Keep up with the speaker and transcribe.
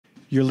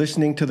You're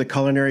listening to the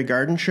Culinary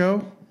Garden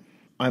Show.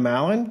 I'm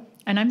Alan.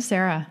 And I'm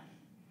Sarah.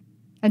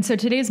 And so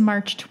today's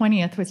March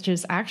 20th, which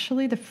is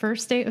actually the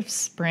first day of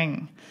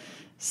spring.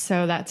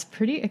 So that's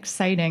pretty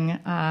exciting.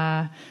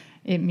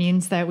 It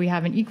means that we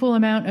have an equal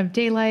amount of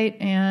daylight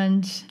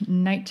and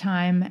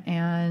nighttime,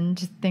 and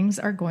things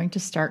are going to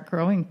start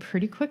growing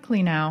pretty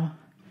quickly now.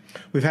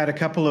 We've had a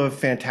couple of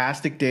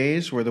fantastic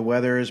days where the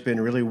weather has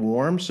been really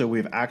warm, so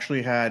we've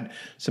actually had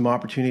some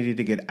opportunity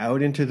to get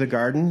out into the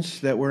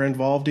gardens that we're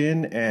involved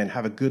in and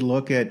have a good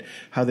look at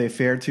how they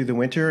fared through the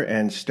winter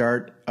and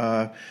start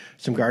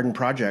some garden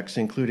projects,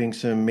 including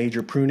some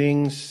major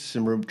prunings,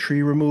 some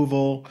tree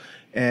removal,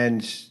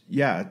 and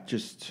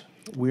just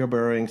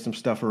wheelbarrowing some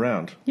stuff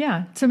around.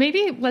 Yeah, so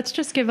maybe let's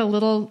just give a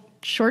little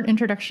short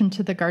introduction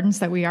to the gardens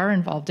that we are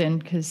involved in,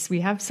 because we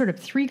have sort of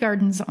 3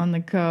 gardens on the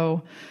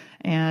go.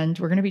 And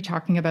we're going to be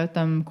talking about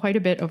them quite a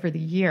bit over the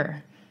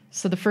year.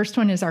 So the first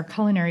one is our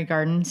Culinary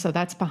Garden. So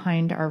that's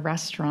behind our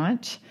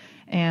restaurant.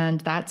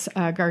 And that's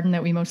a garden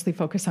that we mostly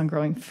focus on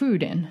growing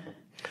food in.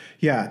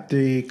 Yeah,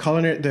 the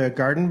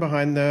garden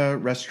behind the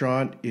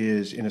restaurant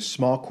is in a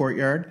small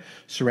courtyard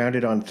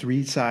surrounded on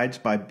 3 sides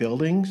by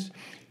buildings.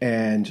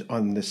 And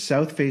on the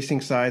south-facing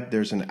side,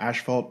 there's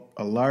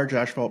a large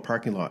asphalt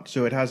parking lot.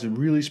 So it has a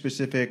really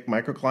specific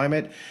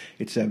microclimate.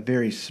 It's a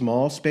very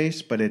small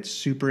space, but it's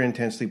super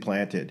intensely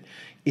planted.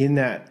 In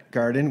that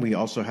garden, we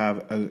also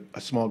have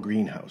a small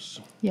greenhouse.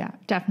 Yeah,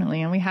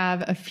 definitely. And we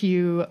have a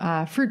few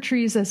fruit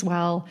trees as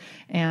well.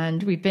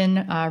 And we've been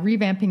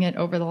revamping it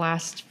over the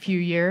last few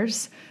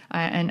years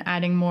and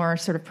adding more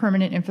sort of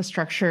permanent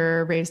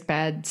infrastructure, raised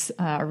beds,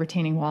 a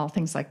retaining wall,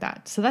 things like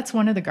that. So that's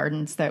one of the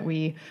gardens that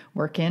we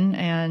work in.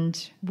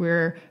 And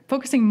we're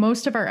focusing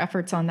most of our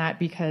efforts on that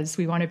because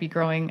we want to be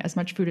growing as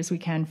much food as we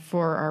can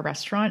for our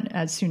restaurant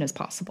as soon as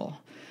possible.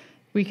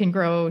 We can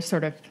grow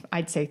sort of,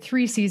 I'd say,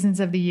 3 seasons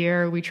of the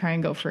year. We try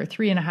and go for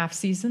 3.5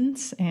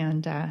 seasons.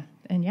 And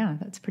yeah,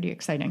 that's pretty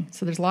exciting.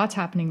 So there's lots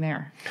happening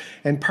there.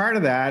 And part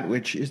of that,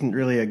 which isn't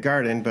really a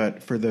garden,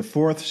 but for the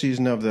 4th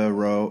season of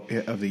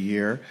the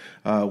year,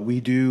 we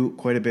do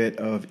quite a bit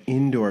of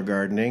indoor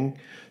gardening.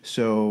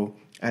 So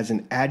as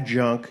an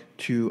adjunct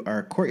to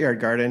our courtyard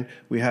garden,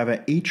 we have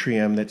an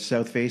atrium that's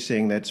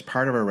south-facing that's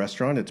part of our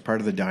restaurant. It's part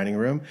of the dining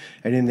room.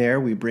 And in there,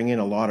 we bring in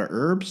a lot of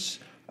herbs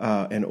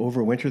and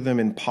overwinter them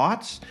in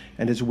pots.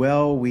 And as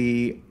well,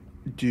 we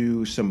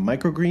do some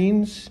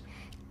microgreens.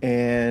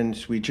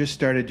 And we just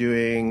started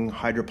doing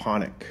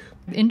hydroponic.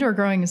 Indoor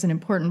growing is an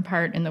important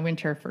part in the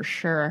winter for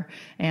sure.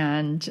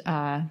 And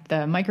the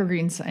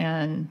microgreens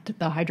and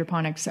the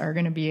hydroponics are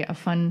going to be a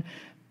fun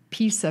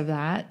piece of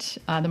that.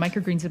 The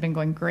microgreens have been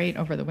going great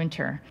over the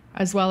winter,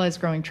 as well as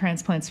growing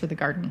transplants for the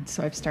garden.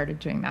 So I've started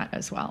doing that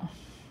as well.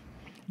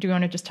 Do you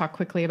want to just talk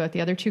quickly about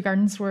the other 2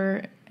 gardens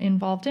we're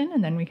involved in?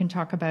 And then we can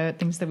talk about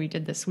things that we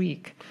did this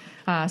week.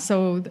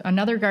 So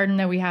another garden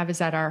that we have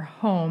is at our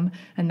home,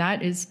 and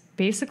that is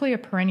basically a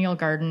perennial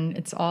garden.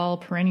 It's all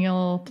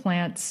perennial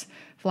plants,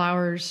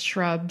 flowers,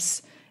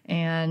 shrubs,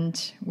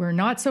 and we're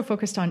not so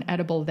focused on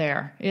edible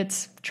there.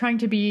 It's trying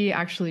to be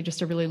actually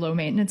just a really low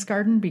maintenance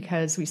garden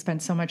because we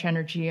spend so much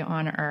energy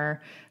on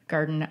our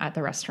garden at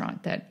the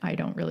restaurant that I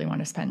don't really want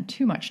to spend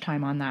too much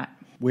time on that.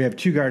 We have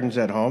 2 gardens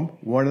at home.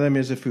 One of them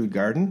is a food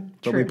garden,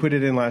 but True. we put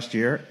it in last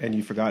year, and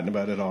you've forgotten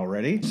about it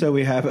already. So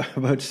we have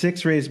about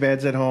 6 raised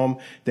beds at home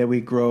that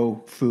we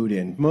grow food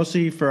in,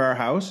 mostly for our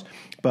house.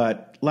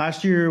 But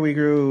last year we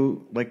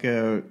grew like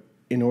a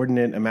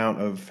inordinate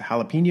amount of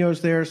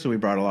jalapenos there, so we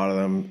brought a lot of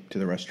them to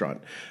the restaurant.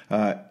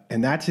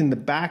 And that's in the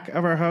back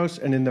of our house,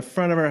 and in the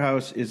front of our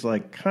house is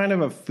like kind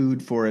of a food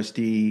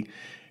foresty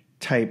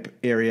type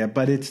area,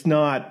 but it's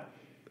not.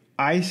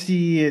 I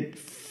see it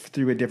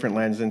through a different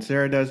lens than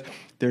Sarah does.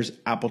 There's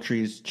apple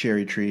trees,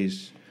 cherry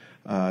trees.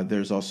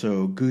 There's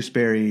also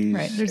gooseberries.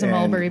 Right, there's a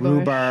mulberry bush.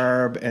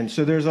 Rhubarb. And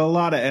so there's a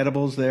lot of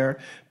edibles there.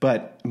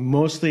 But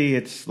mostly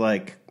it's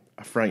like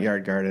a front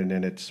yard garden,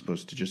 and it's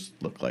supposed to just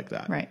look like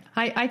that. Right.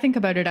 I think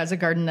about it as a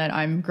garden that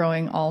I'm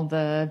growing all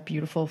the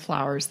beautiful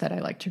flowers that I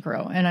like to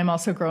grow. And I'm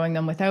also growing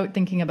them without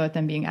thinking about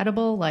them being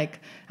edible. Like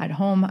at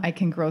home, I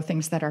can grow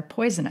things that are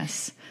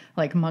poisonous,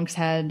 like monk's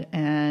head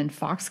and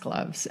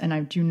foxgloves. And I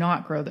do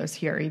not grow those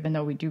here, even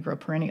though we do grow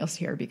perennials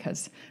here,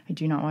 because I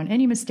do not want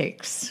any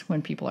mistakes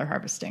when people are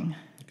harvesting.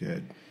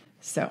 Good.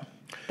 So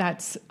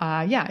that's,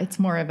 it's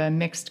more of a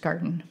mixed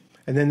garden.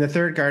 And then the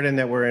 3rd garden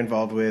that we're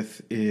involved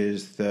with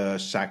is the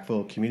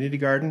Sackville Community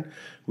Garden,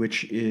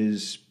 which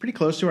is pretty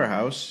close to our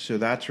house, so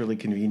that's really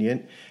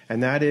convenient.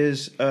 And that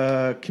is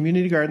a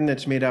community garden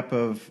that's made up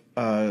of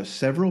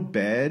several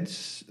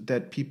beds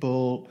that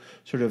people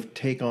sort of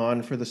take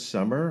on for the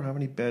summer. How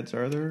many beds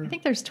are there? I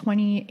think there's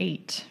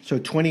 28. So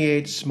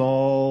 28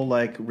 small,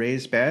 like,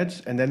 raised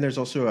beds. And then there's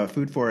also a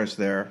food forest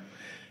there.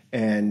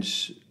 And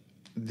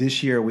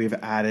this year we've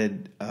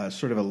added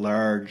sort of a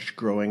large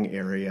growing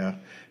area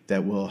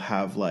that will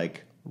have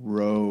like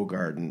row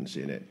gardens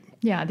in it.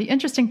 Yeah, the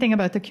interesting thing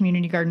about the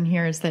community garden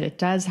here is that it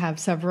does have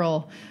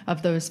several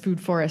of those food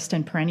forest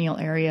and perennial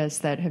areas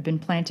that have been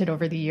planted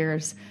over the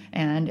years.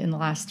 And in the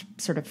last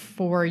sort of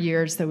 4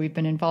 years that we've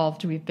been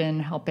involved, we've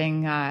been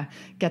helping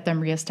get them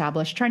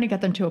reestablished, trying to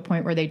get them to a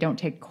point where they don't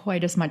take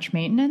quite as much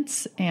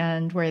maintenance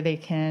and where they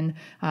can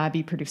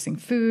be producing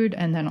food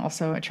and then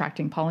also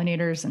attracting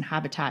pollinators and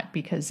habitat,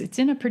 because it's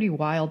in a pretty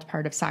wild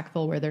part of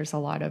Sackville where there's a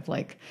lot of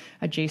like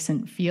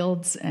adjacent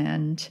fields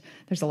and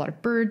there's a lot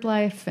of bird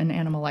life and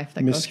animal life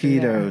that goes through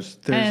there.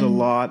 There's a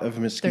lot of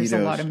mosquitoes.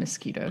 There's a lot of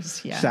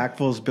mosquitoes, yeah.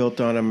 Sackville's built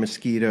on a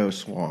mosquito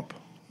swamp.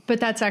 But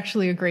that's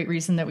actually a great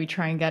reason that we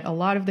try and get a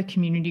lot of the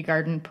community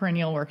garden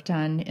perennial work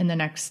done in the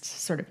next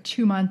sort of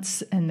 2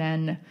 months. And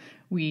then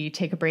we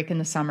take a break in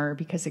the summer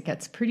because it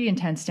gets pretty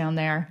intense down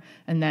there,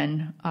 and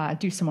then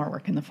do some more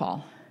work in the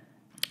fall.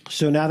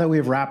 So now that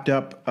we've wrapped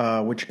up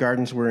which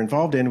gardens we're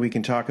involved in, we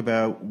can talk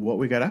about what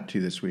we got up to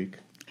this week.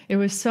 It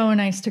was so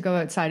nice to go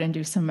outside and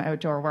do some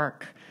outdoor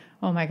work.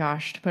 Oh my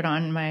gosh, to put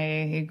on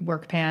my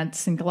work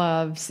pants and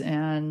gloves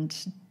and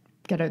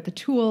get out the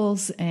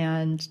tools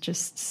and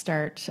just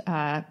start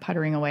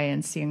puttering away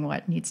and seeing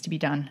what needs to be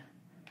done.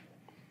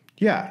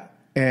 Yeah,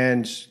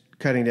 and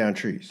cutting down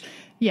trees.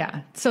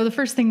 Yeah, so the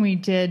first thing we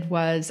did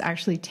was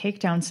actually take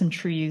down some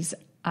trees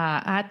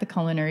at the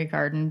Culinary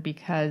Garden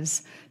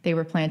because they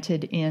were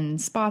planted in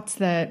spots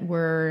that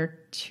were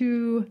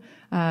too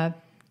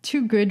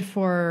good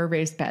for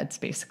raised beds,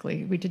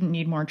 basically. We didn't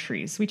need more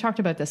trees. We talked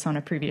about this on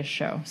a previous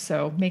show.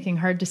 So making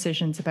hard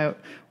decisions about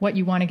what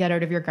you want to get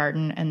out of your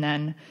garden. And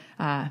then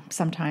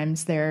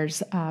sometimes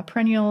there's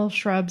perennial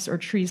shrubs or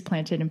trees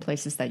planted in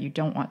places that you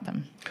don't want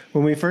them.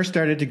 When we first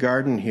started to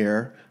garden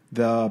here,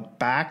 the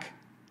back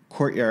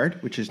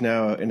courtyard, which is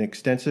now an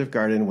extensive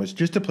garden, was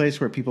just a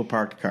place where people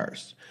parked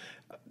cars.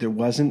 There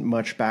wasn't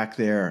much back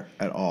there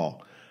at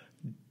all.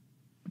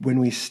 When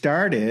we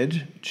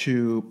started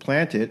to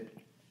plant it,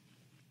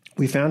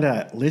 we found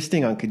a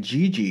listing on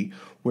Kijiji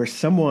where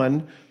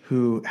someone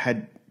who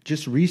had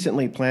just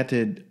recently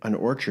planted an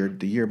orchard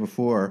the year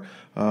before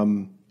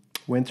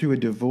went through a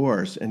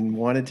divorce and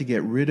wanted to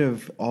get rid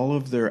of all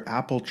of their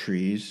apple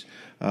trees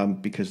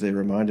because they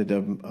reminded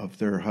them of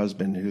their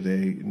husband who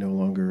they no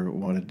longer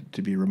wanted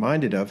to be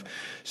reminded of.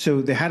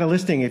 So they had a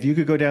listing. If you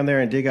could go down there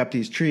and dig up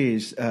these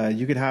trees,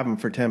 you could have them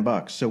for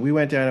 $10. So we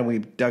went down and we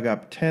dug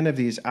up 10 of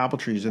these apple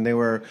trees, and they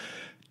were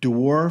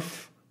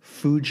dwarf,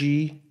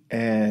 Fuji,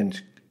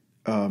 and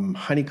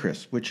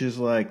Honeycrisp, which is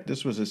like,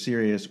 this was a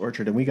serious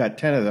orchard, and we got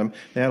 10 of them.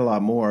 They had a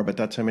lot more, but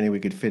that's how many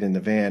we could fit in the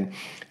van.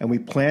 And we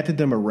planted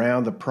them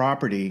around the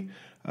property,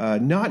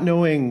 not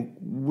knowing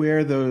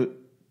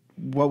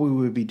what we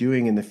would be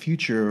doing in the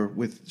future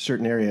with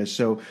certain areas.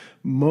 So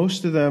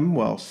most of them,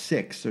 well,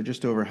 6, so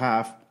just over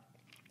half,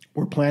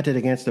 were planted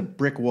against a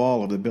brick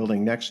wall of the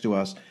building next to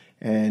us,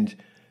 and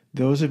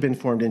those have been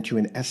formed into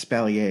an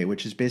espalier,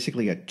 which is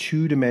basically a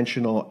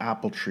 2-dimensional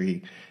apple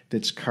tree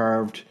that's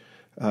carved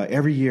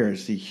every year.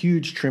 It's a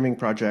huge trimming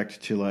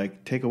project to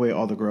like take away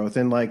all the growth.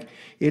 And like,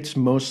 it's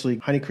mostly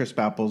Honeycrisp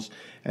apples,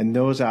 and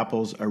those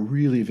apples are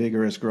really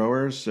vigorous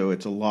growers. So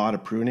it's a lot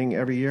of pruning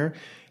every year.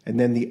 And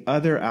then the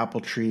other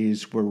apple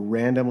trees were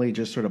randomly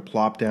just sort of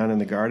plopped down in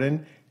the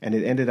garden. And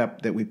it ended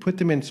up that we put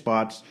them in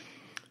spots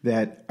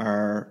that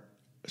are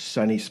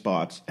sunny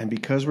spots. And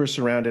because we're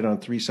surrounded on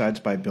 3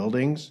 sides by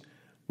buildings,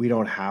 we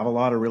don't have a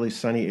lot of really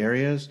sunny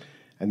areas.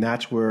 And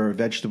that's where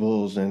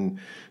vegetables and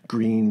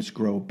greens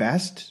grow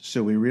best.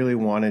 So we really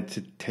wanted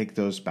to take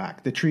those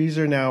back. The trees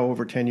are now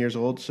over 10 years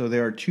old, so they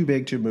are too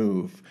big to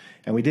move.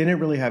 And we didn't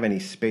really have any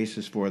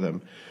spaces for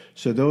them.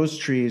 So those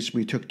trees,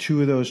 we took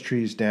 2 of those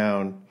trees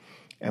down,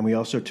 and we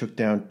also took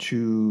down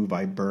 2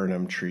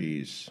 viburnum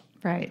trees.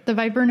 Right. The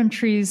viburnum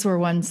trees were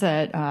ones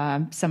that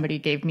somebody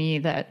gave me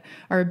that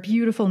are a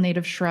beautiful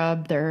native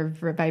shrub. They're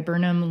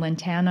viburnum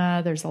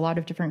lentana. There's a lot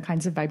of different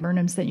kinds of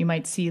viburnums that you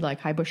might see, like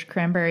high bush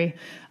cranberry.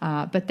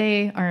 But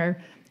they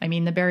are, I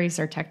mean, the berries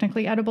are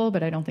technically edible,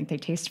 but I don't think they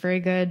taste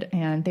very good.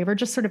 And they were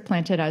just sort of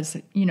planted as,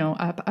 you know,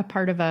 a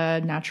part of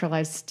a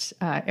naturalized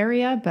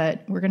area,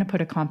 but we're going to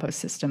put a compost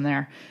system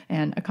there.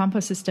 And a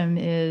compost system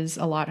is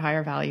a lot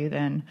higher value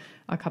than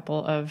a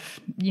couple of,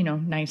 you know,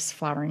 nice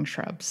flowering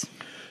shrubs.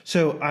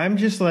 So I'm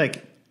just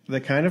like the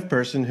kind of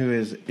person who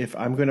is, if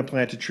I'm going to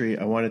plant a tree,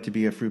 I want it to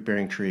be a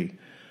fruit-bearing tree.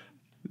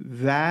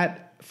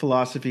 That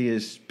philosophy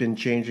has been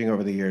changing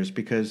over the years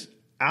because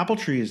apple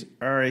trees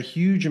are a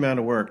huge amount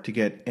of work to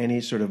get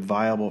any sort of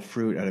viable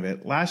fruit out of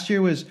it. Last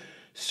year was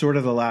sort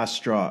of the last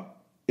straw.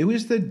 It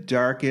was the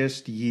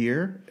darkest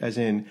year, as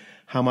in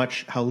how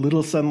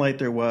little sunlight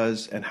there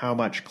was and how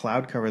much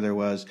cloud cover there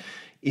was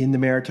in the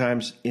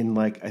Maritimes in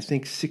like, I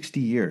think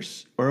 60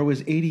 years, or it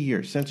was 80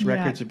 years since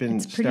records have been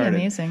started. It's pretty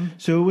amazing.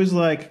 So it was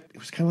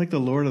kind of like the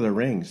Lord of the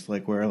Rings,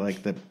 like where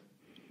like the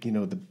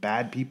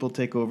bad people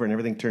take over and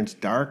everything turns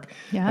dark.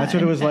 Yeah. That's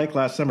what it was like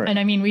last summer. And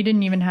I mean, we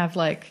didn't even have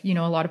like, you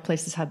know, a lot of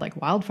places had like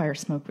wildfire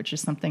smoke, which is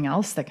something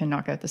else that can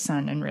knock out the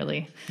sun and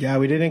really. Yeah,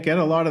 we didn't get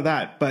a lot of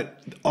that,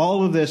 but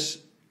all of this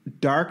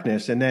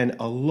darkness and then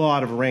a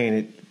lot of rain,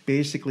 it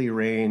basically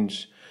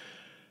rains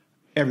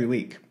every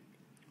week.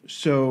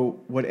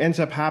 So what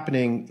ends up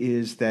happening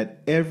is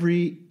that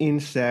every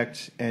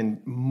insect and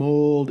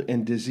mold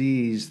and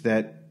disease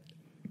that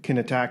can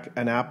attack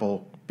an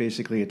apple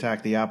basically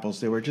attack the apples.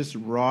 They were just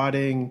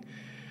rotting,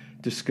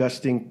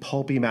 disgusting,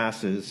 pulpy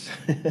masses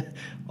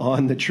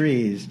on the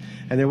trees.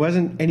 And there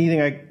wasn't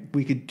anything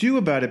we could do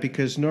about it,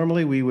 because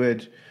normally we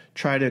would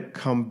try to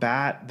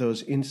combat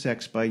those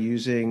insects by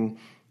using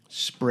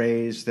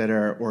sprays that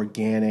are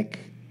organic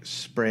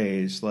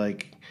sprays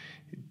like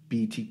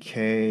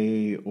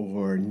BTK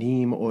or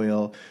neem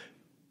oil,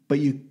 but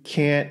you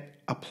can't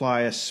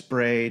apply a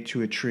spray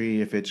to a tree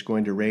if it's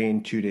going to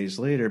rain 2 days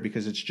later,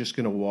 because it's just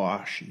going to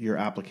wash your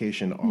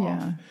application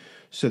off. Yeah.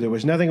 So there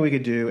was nothing we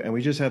could do, and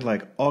we just had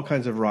like all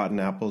kinds of rotten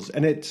apples,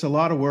 and it's a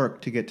lot of work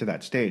to get to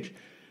that stage.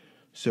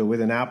 So with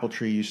an apple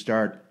tree, you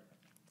start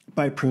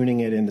by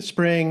pruning it in the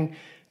spring,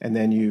 and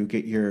then you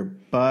get your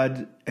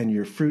bud and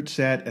your fruit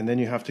set, and then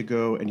you have to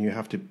go and you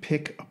have to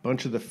pick a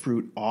bunch of the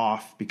fruit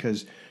off,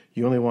 because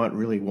you only want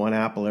really one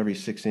apple every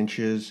 6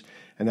 inches,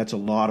 and that's a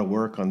lot of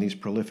work on these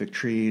prolific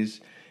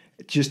trees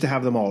just to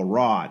have them all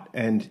rot.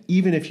 And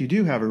even if you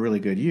do have a really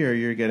good year,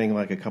 you're getting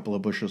like a couple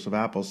of bushels of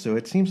apples. So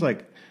it seems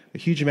like a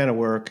huge amount of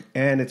work,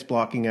 and it's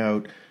blocking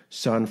out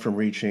sun from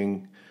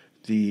reaching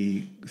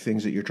the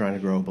things that you're trying to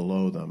grow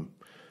below them.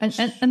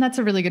 And that's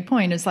a really good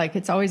point. It's like,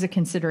 it's always a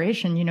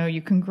consideration. You know,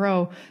 you can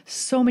grow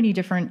so many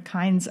different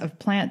kinds of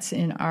plants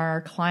in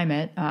our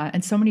climate,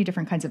 and so many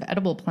different kinds of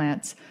edible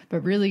plants, but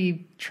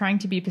really trying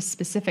to be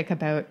specific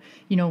about,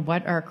 you know,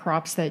 what are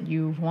crops that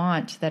you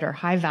want that are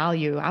high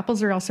value.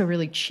 Apples are also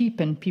really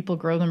cheap, and people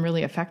grow them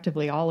really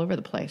effectively all over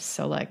the place.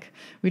 So like,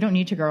 we don't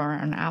need to grow our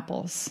own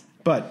apples.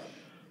 But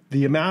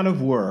the amount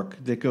of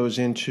work that goes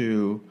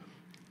into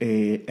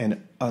a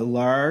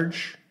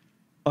large,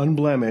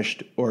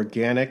 unblemished,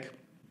 organic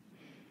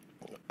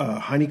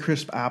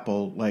Honeycrisp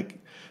apple, like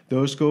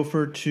those go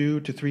for $2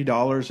 to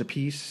 $3 a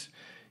piece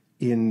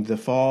in the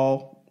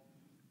fall,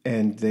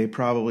 and they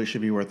probably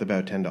should be worth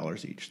about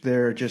 $10 each.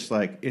 They're just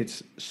like,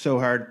 it's so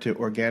hard to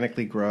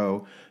organically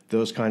grow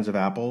those kinds of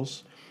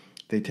apples.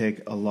 They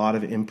take a lot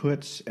of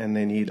inputs, and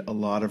they need a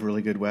lot of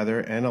really good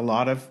weather, and a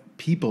lot of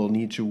people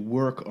need to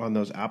work on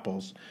those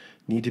apples,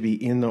 need to be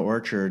in the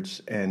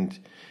orchards and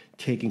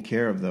taking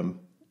care of them.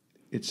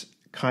 It's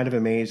kind of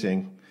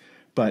amazing,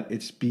 but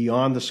it's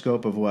beyond the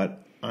scope of what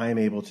I'm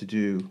able to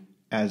do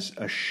as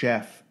a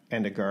chef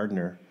and a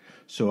gardener.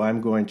 So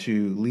I'm going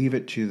to leave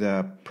it to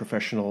the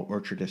professional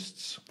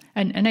orchardists.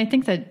 And I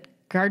think that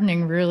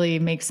gardening really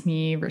makes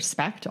me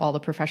respect all the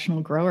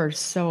professional growers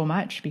so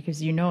much,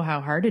 because you know how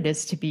hard it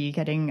is to be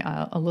getting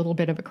a little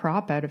bit of a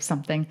crop out of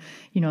something.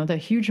 You know, the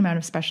huge amount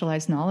of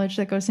specialized knowledge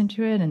that goes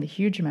into it, and the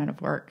huge amount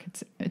of work.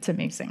 It's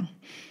amazing.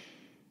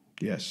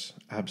 Yes,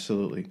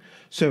 absolutely.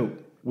 So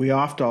we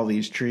offed all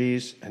these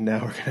trees, and now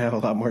we're going to have a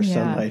lot more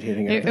sunlight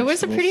hitting our It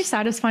was a pretty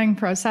satisfying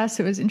process.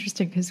 It was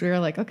interesting because we were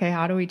like, okay,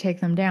 how do we take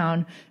them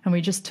down? And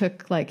we just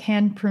took like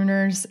hand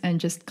pruners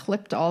and just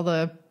clipped all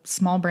the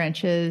small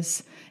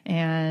branches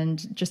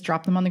and just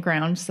dropped them on the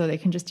ground so they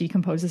can just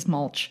decompose as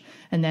mulch.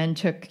 And then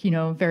took, you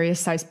know, various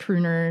size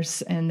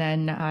pruners, and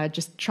then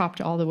just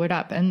chopped all the wood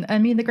up. And I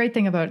mean, the great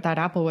thing about that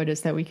apple wood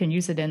is that we can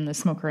use it in the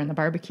smoker and the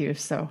barbecue.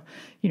 So,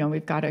 you know,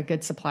 we've got a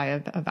good supply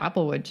of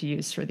apple wood to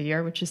use for the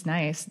year, which is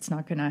nice. It's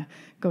not going to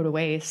go to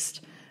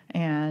waste.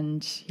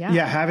 And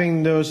yeah,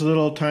 having those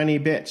little tiny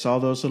bits, all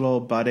those little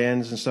bud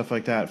ends and stuff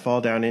like that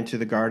fall down into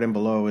the garden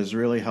below is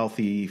really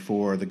healthy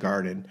for the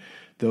garden.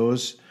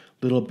 Those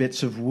little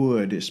bits of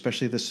wood,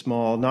 especially the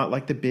small, not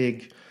like the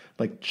big,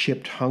 like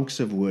chipped hunks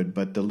of wood,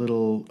 but the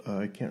little,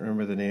 I can't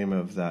remember the name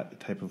of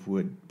that type of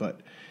wood, but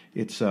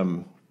it's,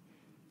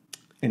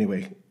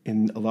 anyway,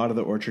 in a lot of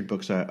the orchard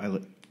books,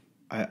 I've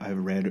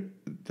read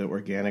the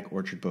organic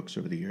orchard books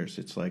over the years.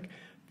 It's like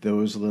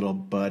those little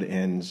bud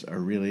ends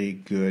are really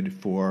good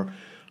for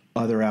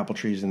other apple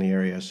trees in the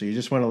area. So you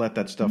just want to let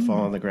that stuff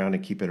fall on the ground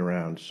and keep it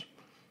around.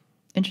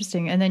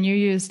 Interesting. And then you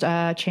used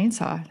a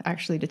chainsaw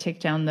actually to take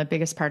down the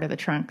biggest part of the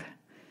trunk.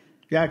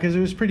 Yeah, because it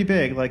was pretty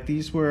big. Like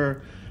these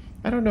were,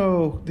 I don't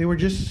know, they were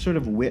just sort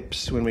of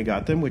whips when we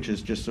got them, which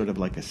is just sort of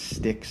like a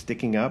stick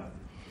sticking up.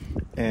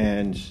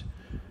 And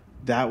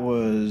that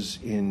was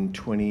in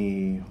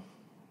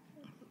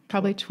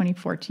probably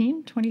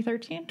 2014,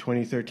 2013?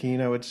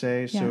 2013, I would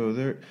say.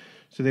 Yeah.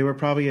 So they were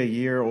probably a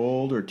year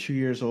old or 2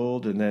 years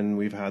old, and then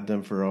we've had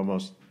them for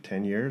almost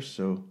 10 years.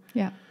 So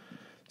yeah.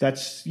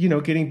 That's, you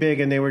know, getting big,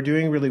 and they were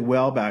doing really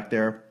well back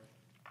there.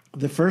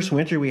 The first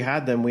winter we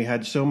had them, we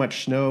had so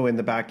much snow in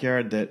the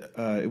backyard that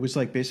it was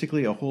like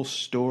basically a whole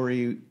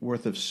story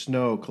worth of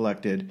snow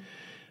collected,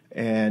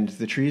 and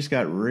the trees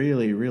got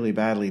really, really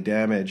badly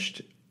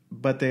damaged,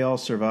 but they all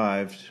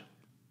survived.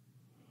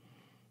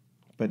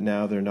 But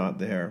now they're not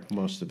there,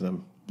 most of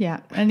them.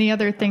 Yeah, and the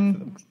other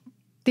thing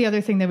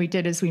that we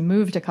did is we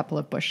moved a couple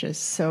of bushes.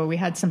 So we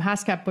had some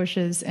haskap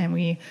bushes, and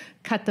we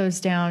cut those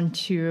down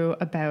to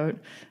about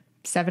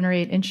 7 or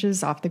 8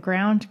 inches off the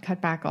ground,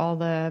 cut back all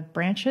the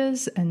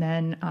branches, and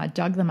then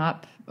dug them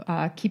up,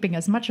 keeping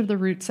as much of the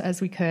roots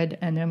as we could.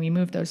 And then we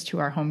moved those to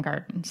our home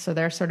garden. So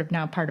they're sort of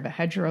now part of a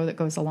hedgerow that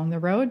goes along the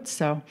road.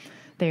 So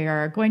they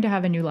are going to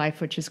have a new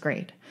life, which is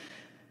great.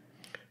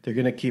 They're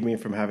going to keep me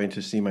from having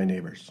to see my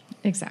neighbors.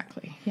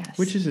 Exactly, yes.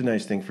 Which is a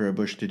nice thing for a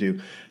bush to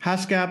do.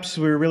 Haskaps,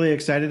 we're really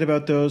excited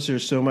about those.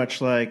 There's so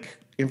much like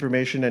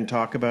information and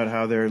talk about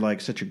how they're like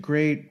such a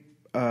great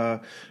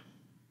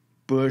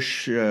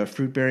bush,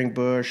 fruit-bearing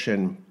bush,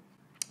 and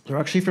they're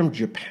actually from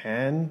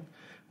Japan,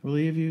 I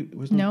believe you.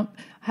 No,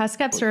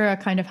 haskaps are a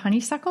kind of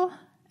honeysuckle.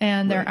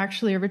 And they're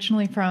actually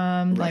originally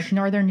from like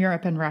Northern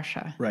Europe and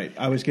Russia. Right.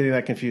 I was getting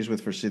that confused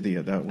with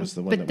Forsythia. That was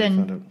the one that we found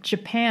out. But then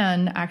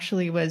Japan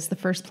actually was the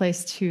first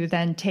place to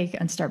then take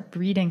and start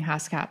breeding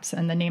haskaps.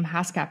 And the name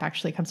haskap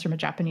actually comes from a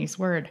Japanese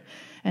word.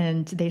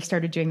 And they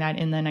started doing that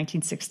in the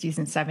 1960s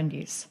and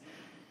 70s.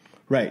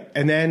 Right.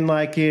 And then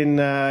like in,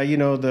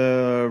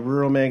 the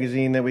rural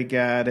magazine that we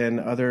got and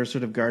other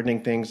sort of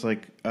gardening things,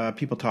 like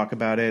people talk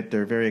about it.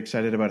 They're very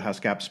excited about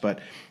haskaps, but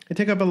they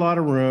take up a lot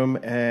of room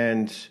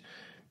and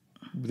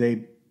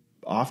they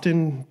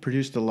often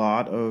produced a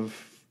lot of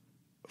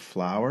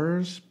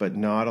flowers, but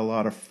not a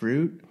lot of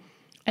fruit.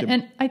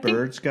 And I think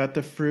birds got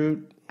the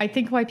fruit. I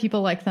think why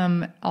people like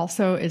them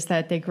also is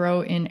that they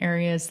grow in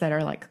areas that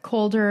are like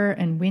colder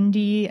and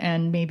windy,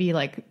 and maybe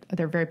like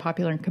they're very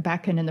popular in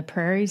Quebec and in the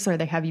prairies, or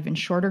they have even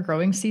shorter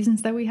growing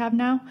seasons that we have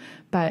now.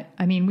 But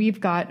I mean, we've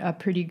got a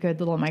pretty good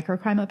little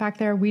microclimate back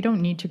there. We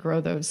don't need to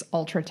grow those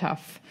ultra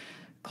tough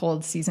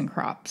cold season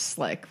crops.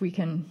 Like we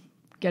can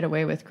get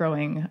away with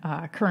growing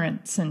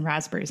currants and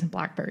raspberries and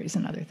blackberries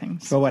and other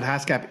things. But what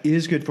haskap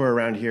is good for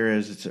around here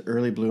is it's an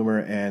early bloomer,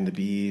 and the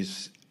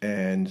bees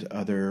and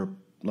other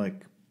like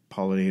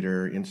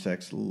pollinator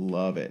insects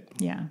love it.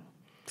 Yeah.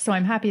 So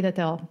I'm happy that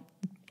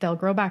they'll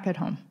grow back at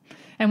home.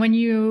 And when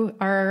you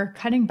are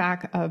cutting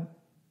back a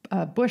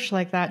bush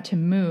like that to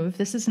move,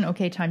 this is an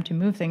okay time to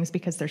move things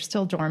because they're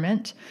still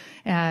dormant.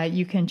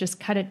 You can just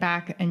cut it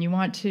back, and you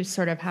want to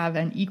sort of have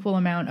an equal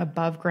amount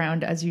above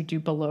ground as you do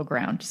below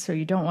ground. So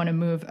you don't want to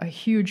move a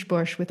huge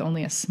bush with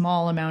only a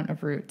small amount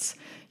of roots.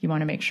 You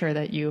want to make sure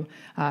that you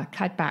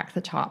cut back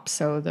the top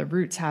so the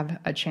roots have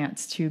a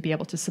chance to be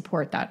able to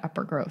support that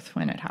upper growth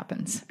when it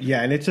happens.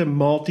 Yeah, and it's a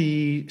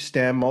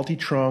multi-stem,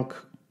 multi-trunk,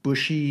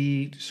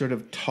 bushy, sort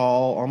of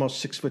tall, almost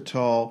 6 foot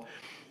tall,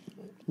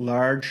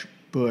 large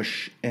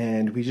bush,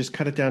 and we just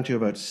cut it down to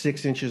about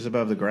 6 inches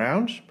above the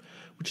ground,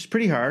 which is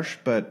pretty harsh,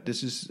 but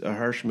this is a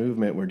harsh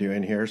movement we're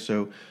doing here.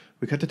 So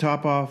we cut the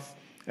top off,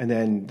 and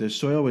then the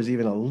soil was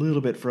even a little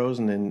bit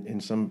frozen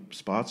in some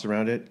spots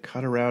around it,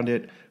 cut around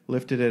it,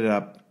 lifted it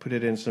up, put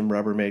it in some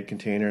Rubbermaid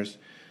containers,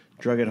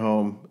 drug it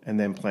home, and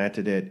then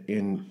planted it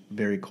in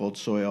very cold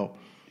soil.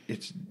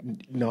 It's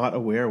not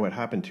aware what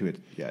happened to it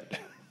yet.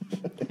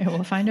 It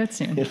will find out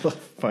soon. It'll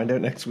find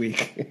out next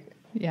week.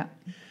 Yeah.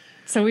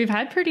 So we've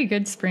had pretty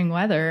good spring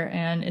weather,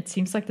 and it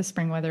seems like the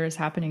spring weather is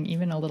happening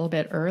even a little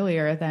bit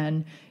earlier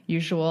than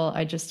usual.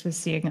 I just was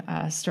seeing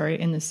a story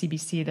in the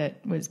CBC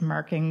that was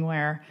marking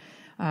where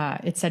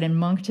it said in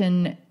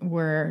Moncton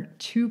we're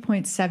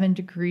 2.7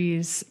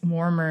 degrees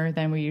warmer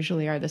than we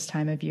usually are this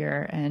time of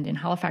year, and in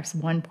Halifax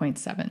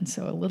 1.7,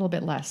 so a little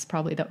bit less.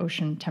 Probably the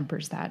ocean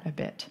tempers that a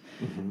bit.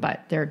 Mm-hmm.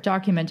 But they're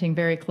documenting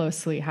very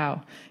closely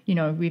how,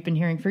 we've been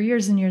hearing for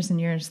years and years and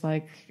years,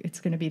 like it's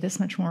going to be this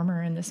much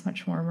warmer and this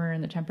much warmer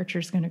and the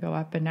temperature's going to go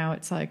up. And now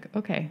it's like,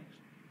 okay,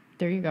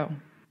 there you go.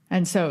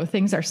 And so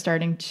things are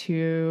starting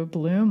to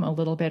bloom a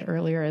little bit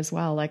earlier as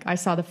well. Like I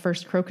saw the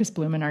first crocus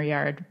bloom in our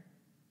yard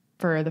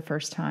for the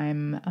first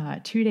time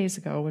 2 days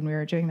ago when we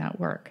were doing that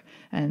work.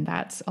 And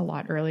that's a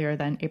lot earlier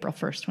than April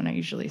 1st when I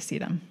usually see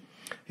them.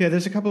 Yeah,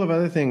 there's a couple of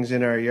other things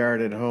in our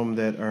yard at home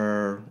that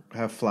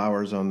have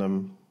flowers on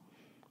them.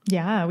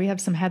 Yeah, we have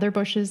some heather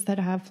bushes that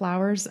have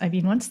flowers. I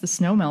mean, once the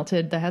snow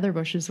melted, the heather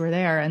bushes were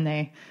there and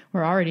they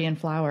were already in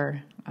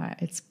flower.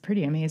 It's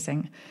pretty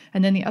amazing.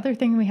 And then the other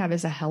thing we have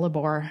is a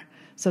hellebore.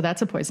 So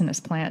that's a poisonous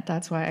plant.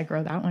 That's why I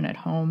grow that one at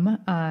home.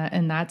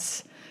 And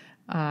that's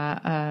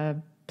a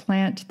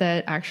plant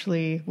that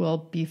actually will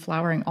be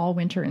flowering all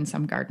winter in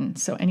some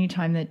gardens. So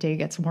anytime that day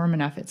gets warm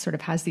enough, it sort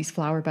of has these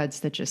flower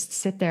buds that just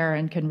sit there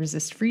and can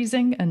resist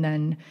freezing. And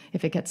then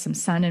if it gets some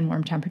sun and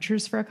warm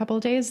temperatures for a couple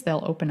of days,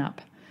 they'll open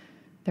up.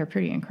 They're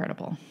pretty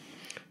incredible.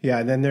 Yeah,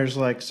 and then there's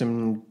like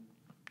some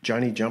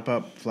Johnny Jump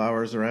Up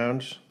flowers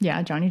around.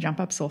 Yeah, Johnny Jump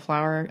Ups will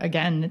flower.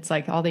 Again, it's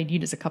like all they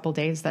need is a couple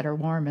days that are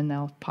warm and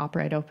they'll pop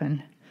right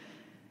open.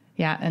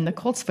 Yeah, and the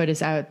coltsfoot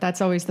is out. That's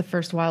always the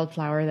first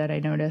wildflower that I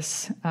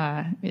notice.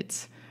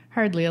 It's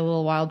hardly a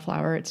little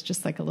wildflower. It's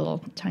just like a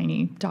little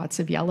tiny dots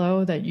of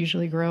yellow that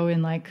usually grow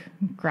in like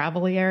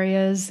gravelly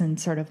areas and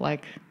sort of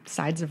like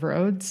sides of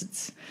roads.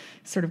 It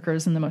sort of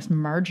grows in the most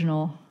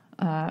marginal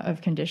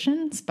of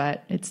conditions,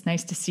 but it's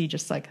nice to see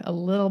just like a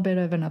little bit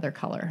of another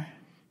color.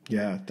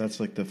 Yeah,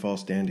 that's like the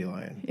false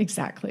dandelion.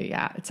 Exactly,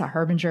 yeah. It's a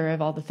harbinger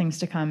of all the things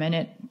to come,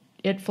 and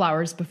it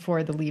flowers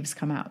before the leaves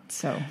come out.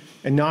 So,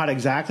 and not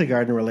exactly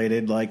garden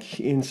related, like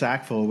in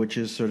Sackville, which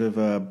is sort of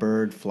a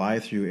bird fly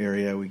through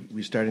area.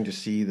 We're starting to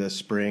see the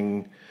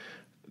spring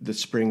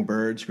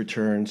birds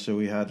return. So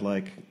we had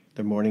like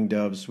the mourning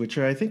doves, which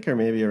I think are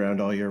maybe around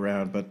all year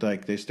round, but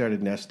like they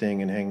started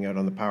nesting and hanging out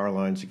on the power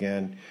lines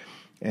again.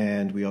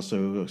 And we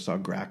also saw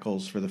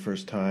grackles for the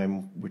first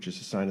time, which is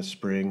a sign of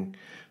spring.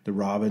 The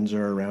robins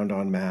are around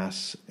en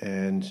masse.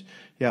 And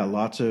yeah,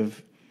 lots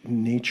of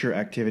nature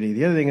activity.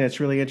 The other thing that's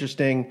really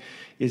interesting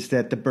is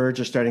that the birds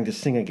are starting to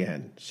sing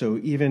again. So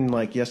even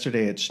like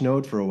yesterday, it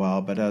snowed for a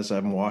while, but as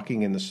I'm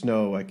walking in the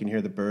snow, I can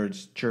hear the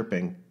birds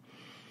chirping.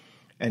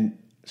 And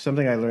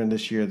something I learned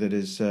this year that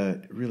is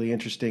really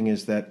interesting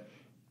is that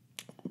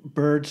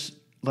birds,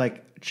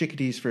 like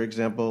chickadees, for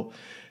example,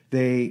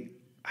 they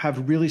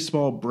have really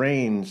small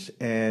brains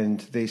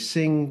and they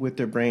sing with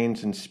their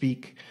brains and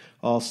speak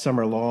all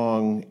summer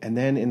long. And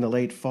then in the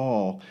late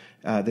fall,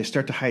 they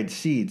start to hide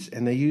seeds,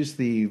 and they use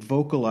the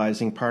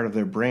vocalizing part of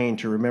their brain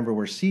to remember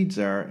where seeds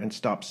are and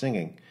stop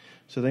singing.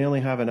 So they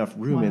only have enough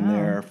room in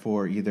there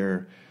for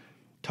either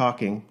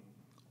talking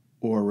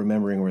or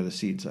remembering where the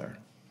seeds are.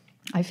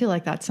 I feel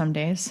like that some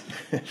days.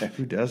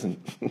 Who doesn't?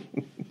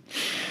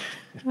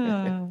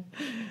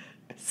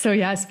 So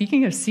yeah,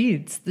 speaking of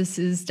seeds, this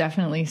is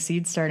definitely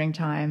seed starting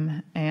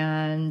time.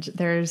 And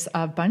there's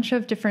a bunch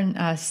of different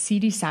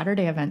Seedy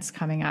Saturday events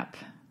coming up.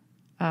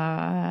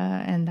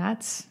 And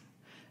that's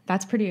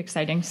pretty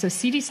exciting. So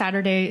Seedy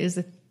Saturday is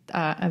an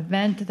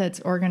event that's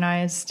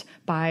organized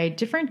by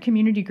different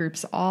community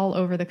groups all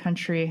over the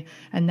country.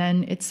 And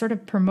then it's sort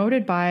of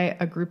promoted by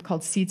a group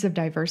called Seeds of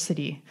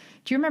Diversity.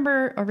 Do you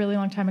remember a really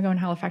long time ago in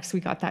Halifax, we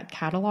got that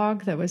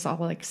catalog that was all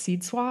like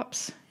seed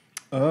swaps?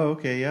 Oh,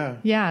 okay, yeah.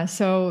 Yeah,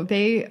 so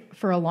they,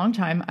 for a long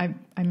time,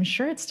 I'm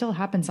sure it still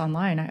happens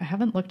online. I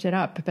haven't looked it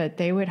up, but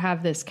they would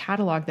have this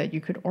catalog that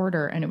you could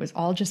order, and it was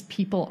all just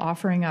people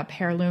offering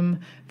up heirloom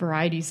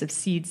varieties of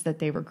seeds that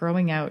they were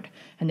growing out.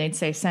 And they'd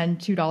say, send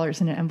 $2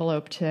 in an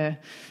envelope to,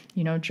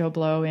 Joe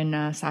Blow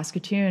in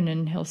Saskatoon,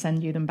 and he'll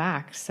send you them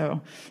back.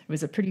 So it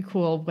was a pretty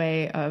cool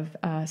way of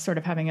sort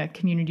of having a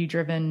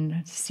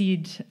community-driven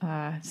seed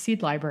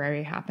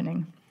library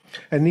happening.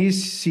 And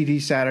these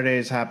Seedy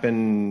Saturdays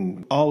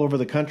happen all over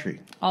the country.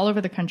 All over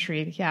the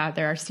country, yeah.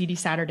 There are Seedy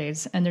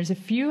Saturdays, and there's a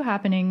few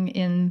happening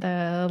in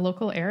the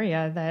local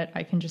area that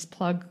I can just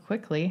plug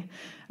quickly.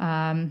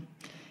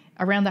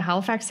 Around the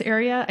Halifax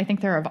area, I think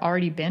there have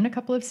already been a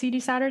couple of Seedy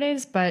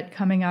Saturdays, but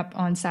coming up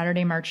on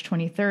Saturday, March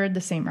 23rd,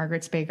 the St.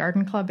 Margaret's Bay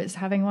Garden Club is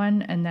having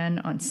one, and then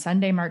on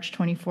Sunday, March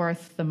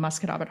 24th, the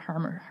Musquodoboit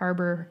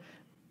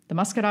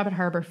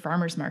Harbor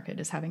Farmers Market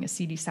is having a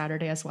Seedy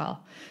Saturday as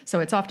well. So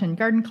it's often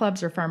garden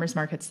clubs or farmers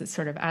markets that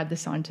sort of add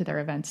this on to their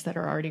events that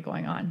are already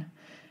going on.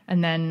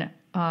 And then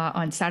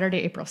on Saturday,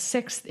 April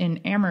 6th in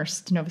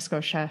Amherst, Nova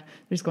Scotia,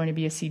 there's going to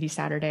be a Seedy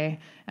Saturday.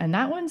 And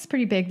that one's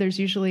pretty big. There's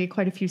usually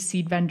quite a few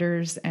seed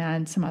vendors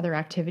and some other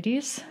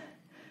activities.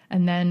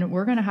 And then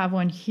we're going to have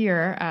one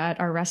here at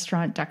our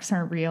restaurant, Ducks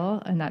Aren't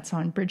Real, and that's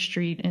on Bridge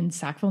Street in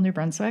Sackville, New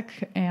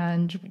Brunswick.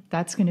 And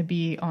that's going to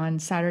be on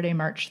Saturday,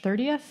 March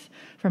 30th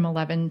from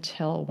 11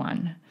 till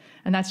 1.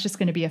 And that's just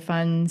going to be a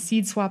fun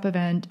seed swap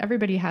event.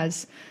 Everybody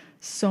has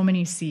so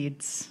many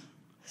seeds,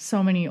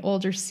 so many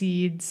older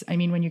seeds. I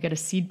mean, when you get a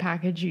seed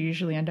package, you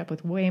usually end up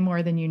with way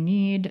more than you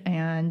need.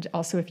 And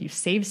also, if you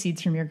save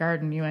seeds from your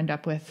garden, you end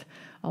up with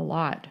a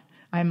lot.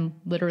 I'm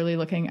literally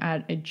looking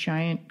at a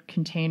giant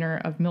container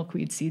of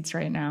milkweed seeds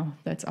right now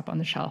that's up on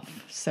the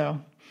shelf.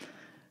 So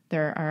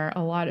there are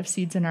a lot of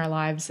seeds in our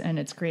lives, and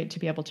it's great to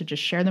be able to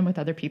just share them with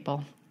other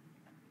people.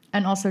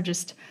 And also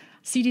just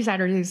Seedy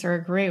Saturdays are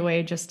a great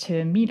way just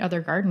to meet other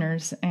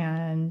gardeners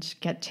and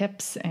get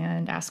tips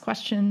and ask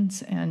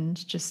questions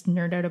and just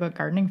nerd out about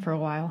gardening for a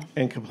while.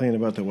 And complain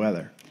about the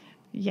weather.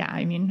 Yeah,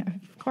 I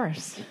mean, of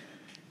course.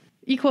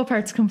 Equal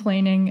parts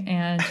complaining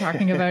and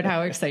talking about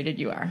how excited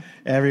you are.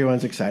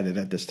 Everyone's excited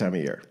at this time of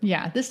year.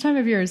 Yeah, this time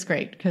of year is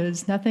great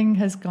because nothing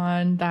has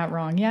gone that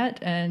wrong yet.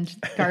 And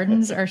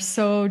gardens are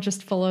so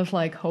just full of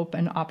like hope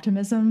and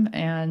optimism.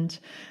 And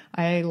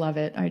I love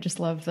it. I just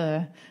love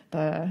the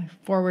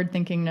forward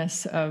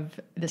thinkingness of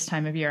this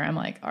time of year. I'm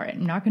like, all right,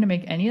 I'm not going to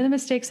make any of the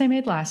mistakes I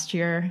made last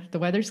year. The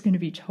weather's going to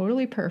be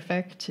totally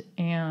perfect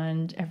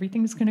and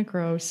everything's going to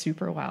grow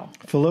super well.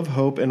 Full of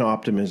hope and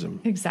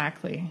optimism.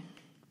 Exactly.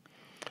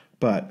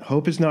 But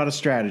hope is not a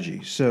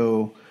strategy.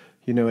 So,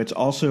 it's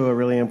also a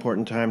really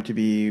important time to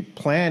be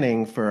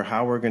planning for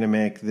how we're going to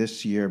make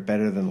this year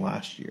better than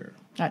last year.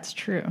 That's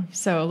true.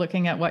 So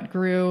looking at what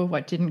grew,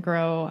 what didn't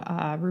grow,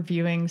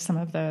 reviewing some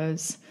of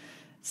those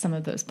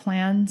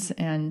plans.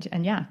 And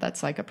yeah,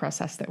 that's like a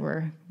process that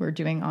we're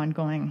doing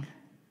ongoing.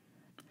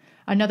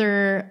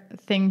 Another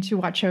thing to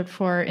watch out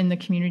for in the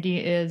community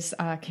is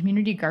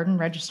community garden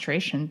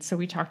registration. So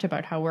we talked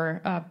about how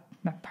we're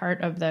part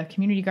of the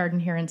community garden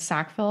here in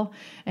Sackville,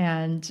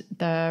 and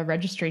the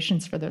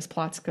registrations for those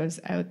plots goes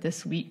out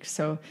this week.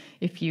 So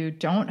if you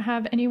don't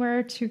have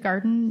anywhere to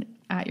garden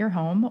at your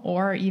home,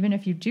 or even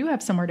if you do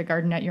have somewhere to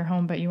garden at your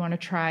home, but you want to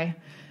try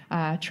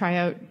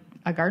out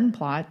a garden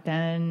plot,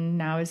 then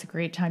now is a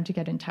great time to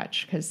get in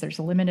touch because there's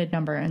a limited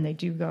number and they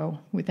do go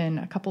within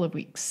a couple of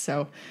weeks.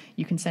 So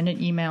you can send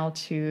an email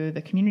to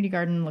the community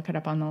garden, look it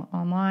up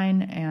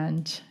online,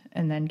 and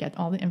then get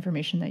all the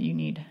information that you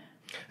need.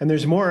 And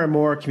there's more and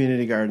more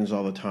community gardens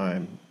all the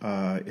time.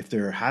 If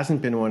there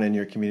hasn't been one in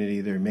your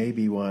community, there may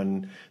be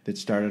one that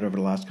started over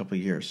the last couple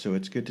of years. So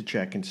it's good to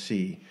check and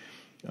see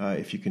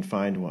if you can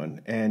find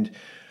one. And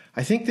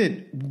I think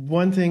that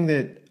one thing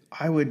that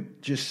I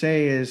would just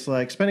say is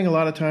like spending a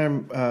lot of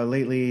time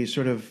lately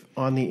sort of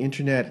on the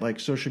internet, like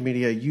social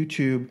media,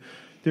 YouTube.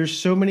 There's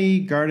so many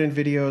garden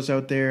videos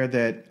out there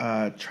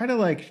that try to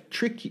like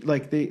trick you.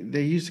 Like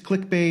they use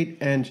clickbait,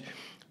 and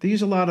they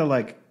use a lot of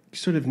like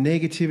sort of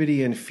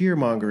negativity and fear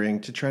mongering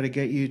to try to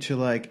get you to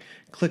like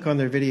click on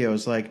their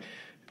videos, like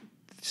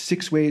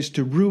 6 ways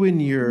to ruin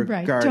your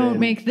garden. Don't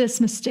make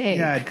this mistake.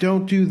 Yeah,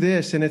 don't do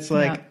this. And it's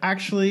like,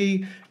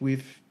 actually,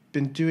 we've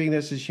been doing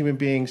this as human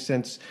beings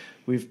since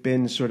we've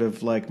been sort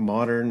of like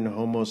modern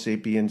Homo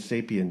sapiens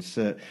sapiens.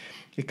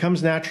 It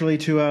comes naturally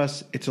to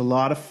us. It's a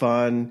lot of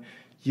fun.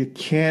 You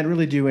can't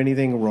really do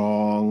anything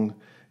wrong.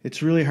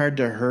 It's really hard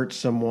to hurt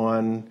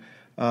someone.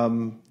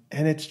 And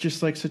it's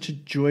just like such a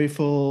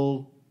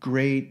joyful,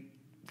 great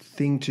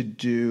thing to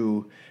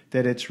do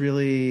that it's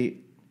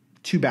really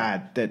too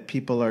bad that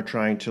people are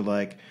trying to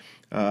like,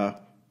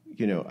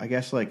 I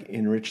guess like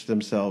enrich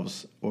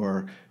themselves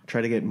or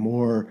try to get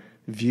more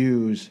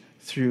views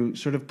through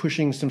sort of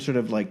pushing some sort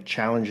of like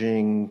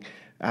challenging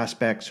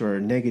aspects or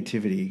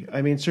negativity.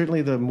 I mean,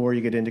 certainly the more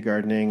you get into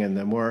gardening and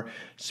the more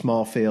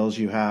small fails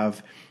you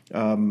have,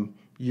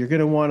 you're going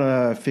to want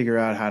to figure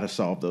out how to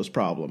solve those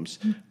problems.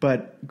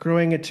 But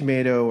growing a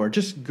tomato, or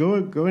just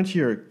go into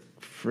your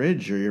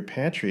fridge or your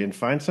pantry and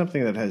find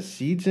something that has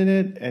seeds in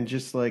it and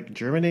just like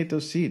germinate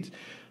those seeds.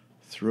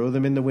 Throw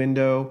them in the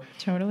window,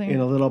 totally, in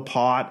a little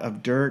pot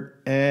of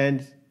dirt,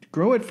 and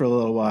grow it for a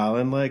little while,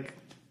 and like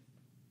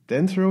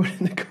then throw it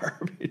in the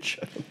garbage.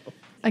 I don't know.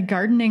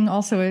 Gardening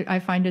also, I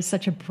find, is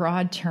such a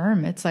broad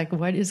term. It's like,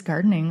 what is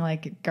gardening?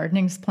 Like,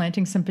 gardening's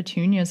planting some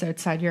petunias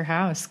outside your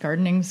house.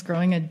 Gardening's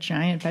growing a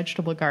giant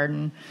vegetable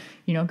garden.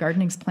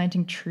 Gardening's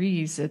planting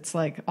trees. It's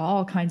like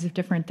all kinds of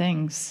different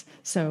things.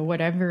 So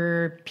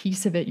whatever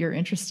piece of it you're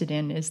interested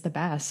in is the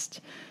best.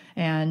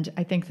 And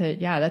I think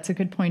that, that's a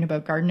good point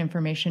about garden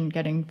information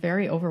getting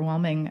very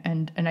overwhelming.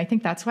 And I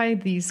think that's why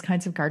these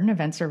kinds of garden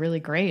events are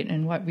really great.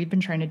 And what we've been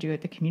trying to do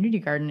at the community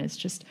garden is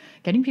just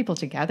getting people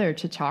together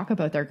to talk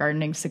about their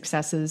gardening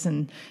successes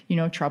and,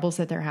 troubles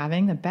that they're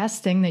having. The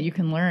best thing that you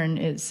can learn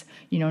is,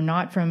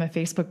 not from a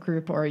Facebook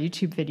group or a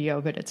YouTube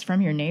video, but it's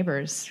from your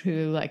neighbors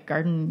who like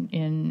garden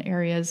in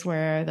areas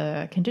where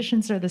the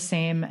conditions are the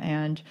same.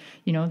 And,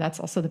 that's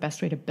also the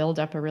best way to build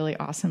up a really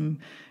awesome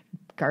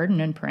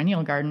garden and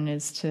perennial garden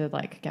is to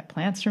like get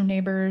plants from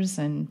neighbors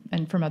and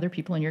from other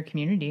people in your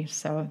community.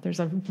 So there's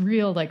a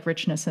real like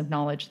richness of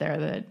knowledge there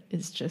that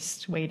is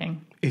just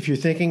waiting. If you're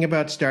thinking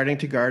about starting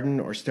to garden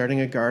or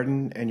starting a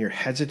garden and you're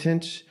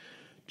hesitant,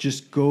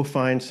 just go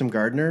find some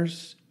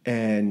gardeners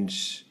and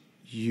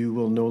you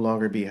will no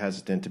longer be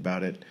hesitant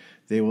about it.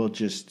 They will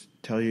just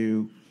tell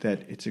you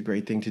that it's a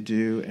great thing to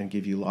do and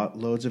give you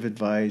loads of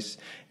advice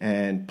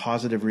and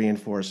positive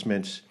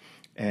reinforcements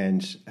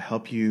and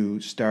help you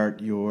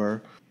start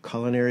your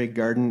culinary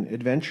garden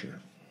adventure.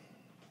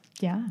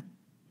 Yeah.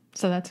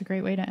 So that's a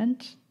great way to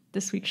end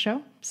this week's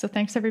show. So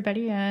thanks,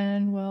 everybody,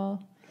 and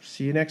we'll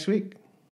see you next week.